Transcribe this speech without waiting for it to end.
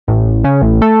Um,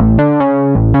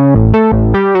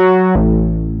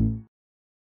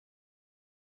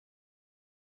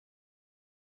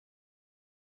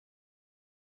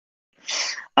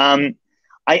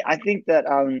 I think that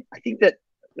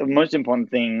the most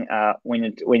important thing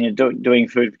when you're doing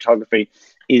food photography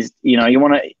is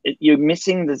you're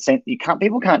missing the sense. You can't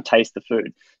People can't taste the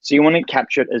food, so you want to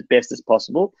capture it as best as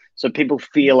possible so people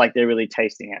feel like they're really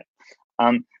tasting it.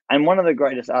 And one of the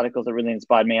greatest articles that really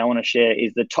inspired me, I want to share,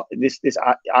 is this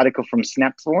article from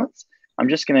Snapscience. I'm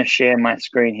just going to share my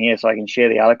screen here so I can share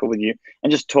the article with you and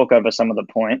just talk over some of the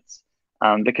points,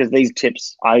 because these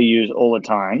tips I use all the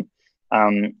time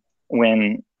um,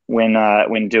 when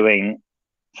doing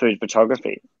food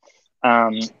photography.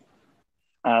 Um,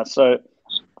 so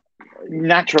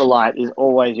natural light is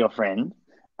always your friend.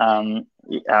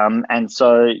 And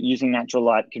so using natural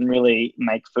light can really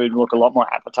make food look a lot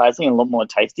more appetizing and a lot more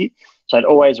tasty. So I'd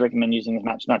always recommend using as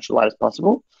much natural light as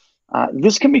possible.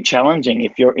 This can be challenging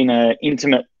if you're in an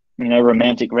intimate,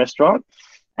 romantic restaurant,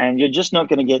 and you're just not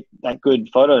going to get that good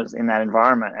photos in that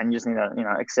environment, and you just need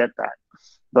to, accept that.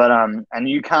 But and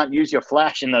you can't use your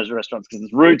flash in those restaurants because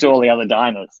it's rude to all the other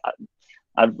diners.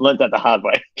 I've learned that the hard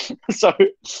way. So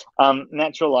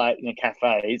natural light in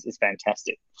cafes is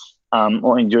fantastic,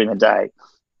 or during the day.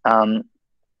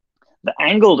 The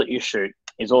angle that you shoot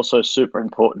is also super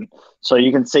important. So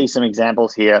you can see some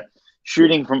examples here.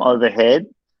 Shooting from overhead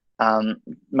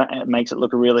makes it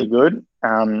look really good,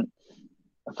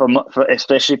 for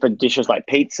especially for dishes like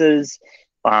pizzas,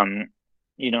 that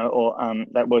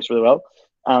works really well.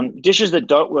 Dishes that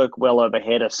don't work well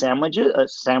overhead are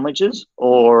sandwiches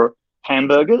or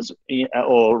hamburgers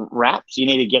or wraps. You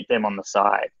need to get them on the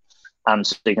side,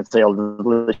 so you can see all the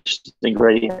delicious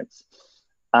ingredients.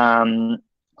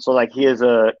 So like here's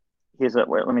a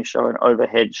wait, let me show an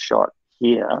overhead shot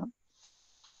here.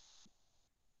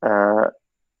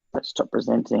 Let's stop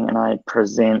presenting and I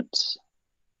present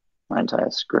my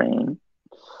entire screen.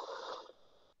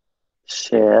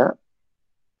 Share.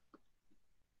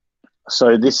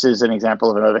 So this is an example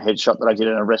of an overhead shot that I did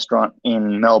in a restaurant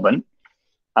in Melbourne.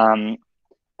 And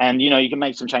you can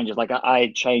make some changes. Like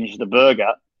I changed the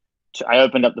burger. I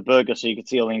opened up the burger so you could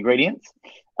see all the ingredients.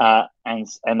 And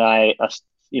I,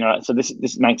 so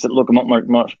this makes it look a lot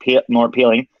more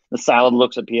appealing. The salad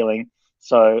looks appealing.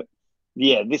 So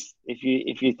yeah,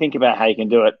 if you think about how you can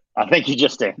do it, I think you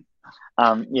just did.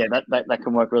 That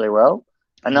can work really well.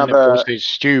 Another, of course, there's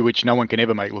stew, which no one can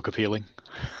ever make look appealing.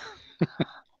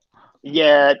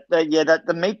 The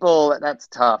meatball, that's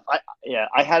tough. I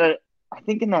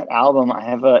think in that album I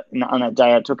have on that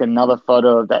day I took another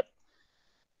photo of that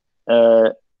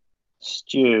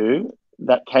stew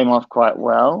that came off quite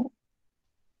well.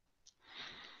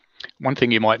 One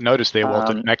thing you might notice there,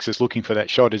 Walter, Max is looking for that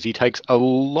shot, is he takes a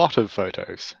lot of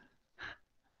photos.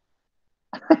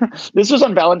 This was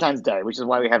on Valentine's Day, which is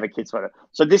why we have a kids photo.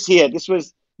 So this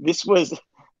was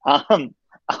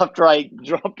after I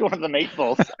dropped one of the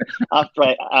meatballs after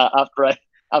I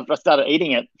started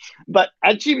eating it, but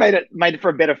actually made it for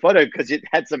a better photo because it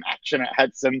had some action, it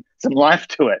had some life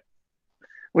to it,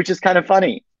 which is kind of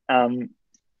funny. So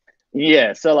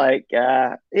it's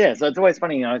always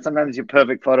funny, sometimes your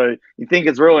perfect photo, you think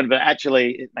it's ruined, but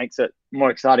actually it makes it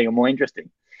more exciting and more interesting.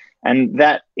 And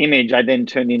that image I then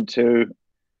turned into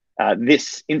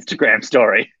this Instagram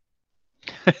story.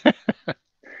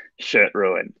 Shirt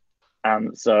ruined. Now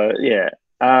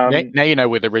you know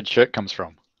where the red shirt comes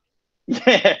from.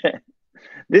 Yeah.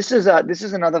 This is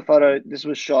another photo. This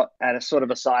was shot at a sort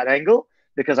of a side angle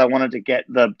because I wanted to get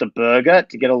the burger,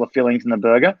 to get all the fillings in the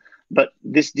burger. But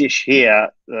this dish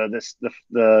here,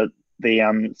 the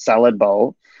salad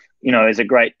bowl, is a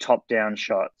great top-down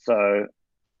shot. So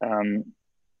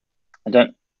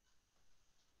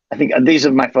I think these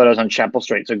are my photos on Chapel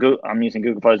Street. So I'm using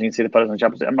Google Photos. You can see the photos on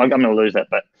Chapel Street. I'm going to lose that,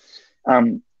 but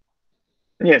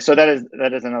so that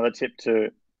is another tip to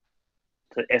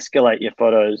escalate your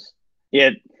photos. Yeah,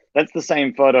 that's the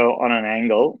same photo on an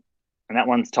angle, and that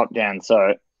one's top down.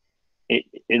 So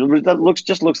it looks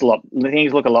a lot.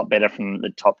 Things look a lot better from the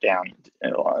top down.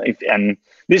 And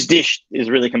this dish is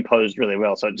really composed really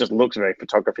well, so it just looks very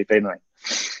photography friendly.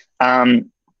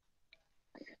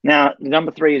 Now,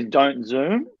 number 3 is don't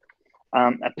zoom.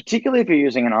 Particularly if you're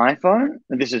using an iPhone.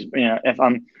 This is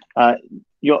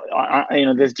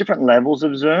there's different levels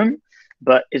of zoom,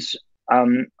 but it's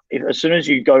as soon as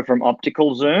you go from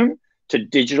optical zoom to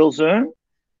digital zoom,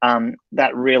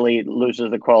 that really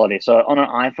loses the quality. So on an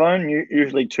iPhone,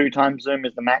 usually 2 times zoom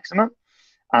is the maximum.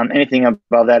 Anything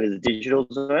above that is digital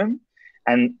zoom.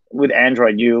 And with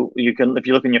Android, you can, if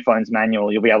you look in your phone's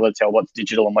manual, you'll be able to tell what's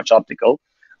digital and what's optical.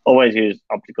 Always use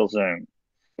optical zoom.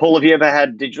 Paul, have you ever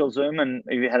had digital Zoom, and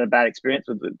have you had a bad experience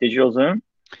with digital Zoom?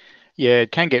 Yeah,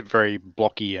 it can get very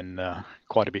blocky and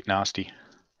quite a bit nasty.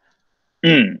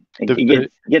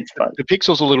 It gets fun. The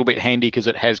Pixel's a little bit handy because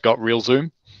it has got real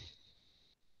zoom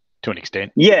to an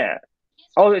extent. Yeah.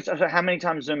 Oh, so how many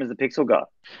times Zoom has the Pixel got?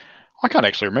 I can't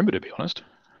actually remember, to be honest.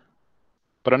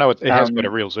 But I know it has got a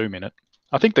real zoom in it.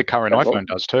 I think the current iPhone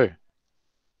does too.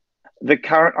 The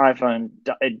current iPhone,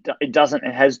 it doesn't.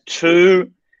 It has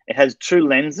two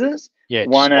lenses. Yeah.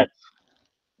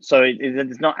 So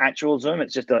it's not actual zoom.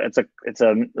 It's just a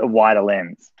wider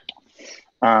lens.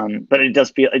 But it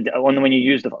does feel when you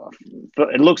use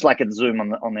it looks like it's zoom on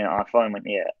the iPhone.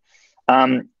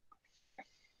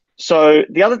 So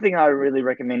the other thing I really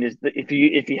recommend is that if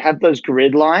you have those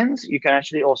grid lines, you can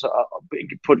actually also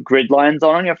put grid lines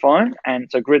on your phone, and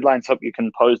so grid lines help you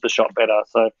compose the shot better.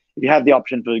 So if you have the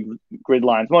option for grid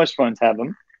lines, most phones have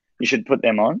them. You should put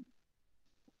them on.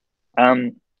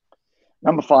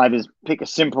 Number 5 is pick a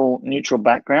simple neutral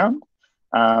background.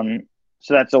 So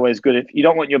that's always good. If you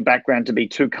don't want your background to be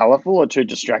too colorful or too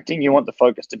distracting, you want the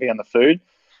focus to be on the food.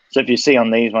 So if you see on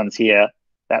these ones here,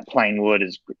 that plain wood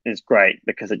is great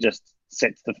because it just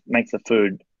makes the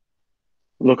food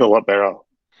look a lot better.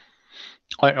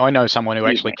 I know someone who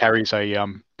actually carries a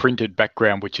printed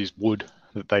background, which is wood,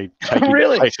 that they take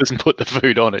really? in places and put the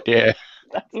food on it. Yeah,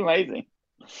 that's amazing.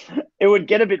 It would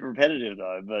get a bit repetitive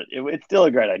though, but it's still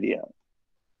a great idea.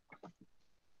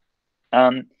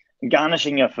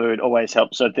 Garnishing your food always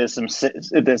helps. So if there's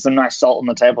some nice salt on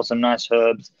the table, some nice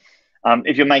herbs.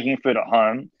 If you're making food at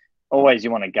home, always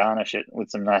you want to garnish it with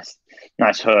some nice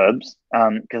herbs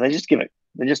because they just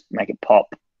make it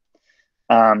pop.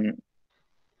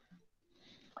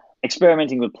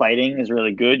 Experimenting with plating is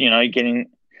really good. Getting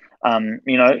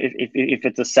if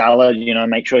it's a salad,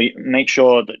 make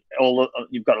sure that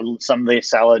you've got some of the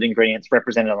salad ingredients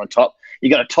represented on the top. You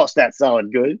got to toss that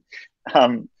salad good.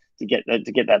 To get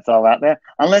that salad out there,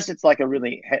 unless it's like a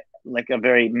really like a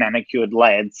very manicured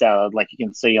layered salad, like you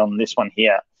can see on this one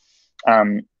here.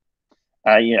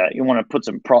 You want to put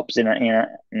some props in it,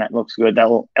 and that looks good.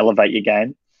 That'll elevate your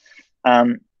game.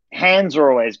 Hands are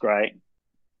always great.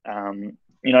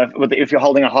 If you're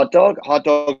holding a hot dogs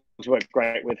work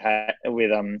great with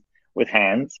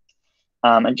hands.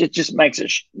 And just makes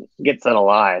it gets that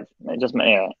alive. It just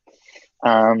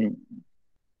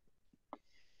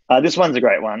this one's a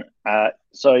great one.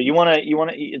 So you want to.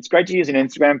 It's great to use an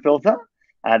Instagram filter.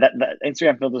 That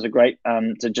Instagram filters are great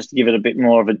to just give it a bit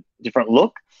more of a different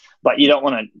look, but you don't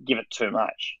want to give it too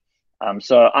much.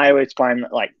 So I always find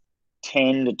that like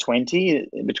 10 to 20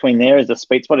 between there is the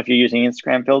sweet spot if you're using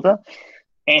Instagram filter.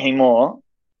 Anything more,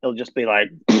 it'll just be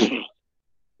like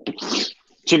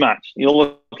too much. You'll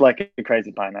look like a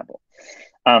crazy pineapple.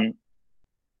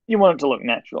 You want it to look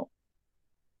natural.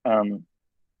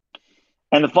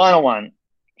 And the final one,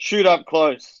 shoot up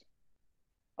close.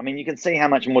 I mean, you can see how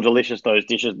much more delicious those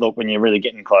dishes look when you're really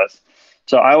getting close.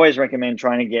 So I always recommend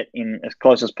trying to get in as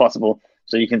close as possible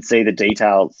so you can see the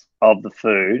details of the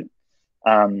food.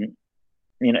 Always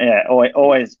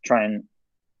try and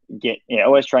get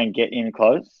in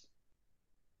close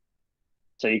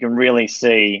so you can really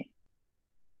see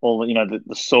all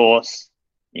the sauce.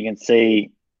 You can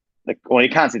see you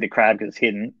can't see the crab because it's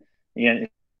hidden.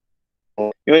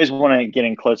 You always want to get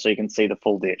in close so you can see the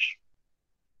full dish.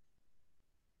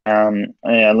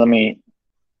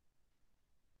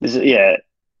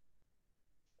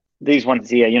 These ones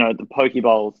here, the poke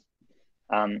bowls,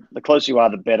 the closer you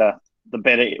are, the better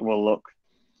it will look.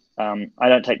 I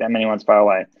don't take that many ones far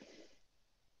away.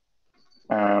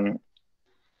 And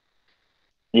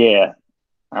so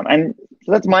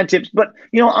that's my tips. But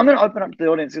I'm going to open up to the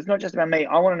audience. It's not just about me.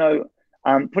 I want to know.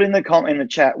 Put in the comment in the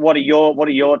chat. What are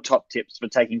your top tips for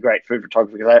taking great food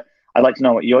photography? Because I'd like to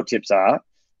know what your tips are.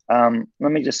 Let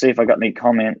me just see if I got any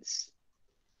comments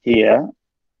here.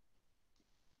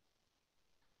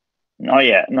 Oh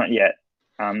yeah, not yet.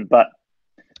 But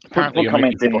apparently put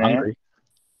comments in there. Hungry.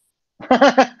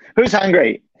 Who's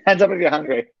hungry? Hands up if you're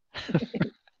hungry.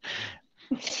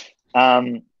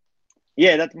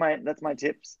 That's my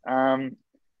tips.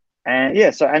 And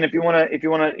if you want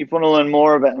to learn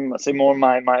more about and see more of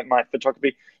my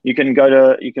photography, you can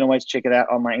always check it out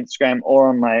on my Instagram or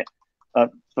on my for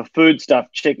food stuff.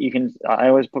 I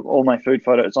always put all my food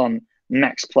photos on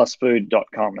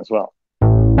maxplusfood.com as well.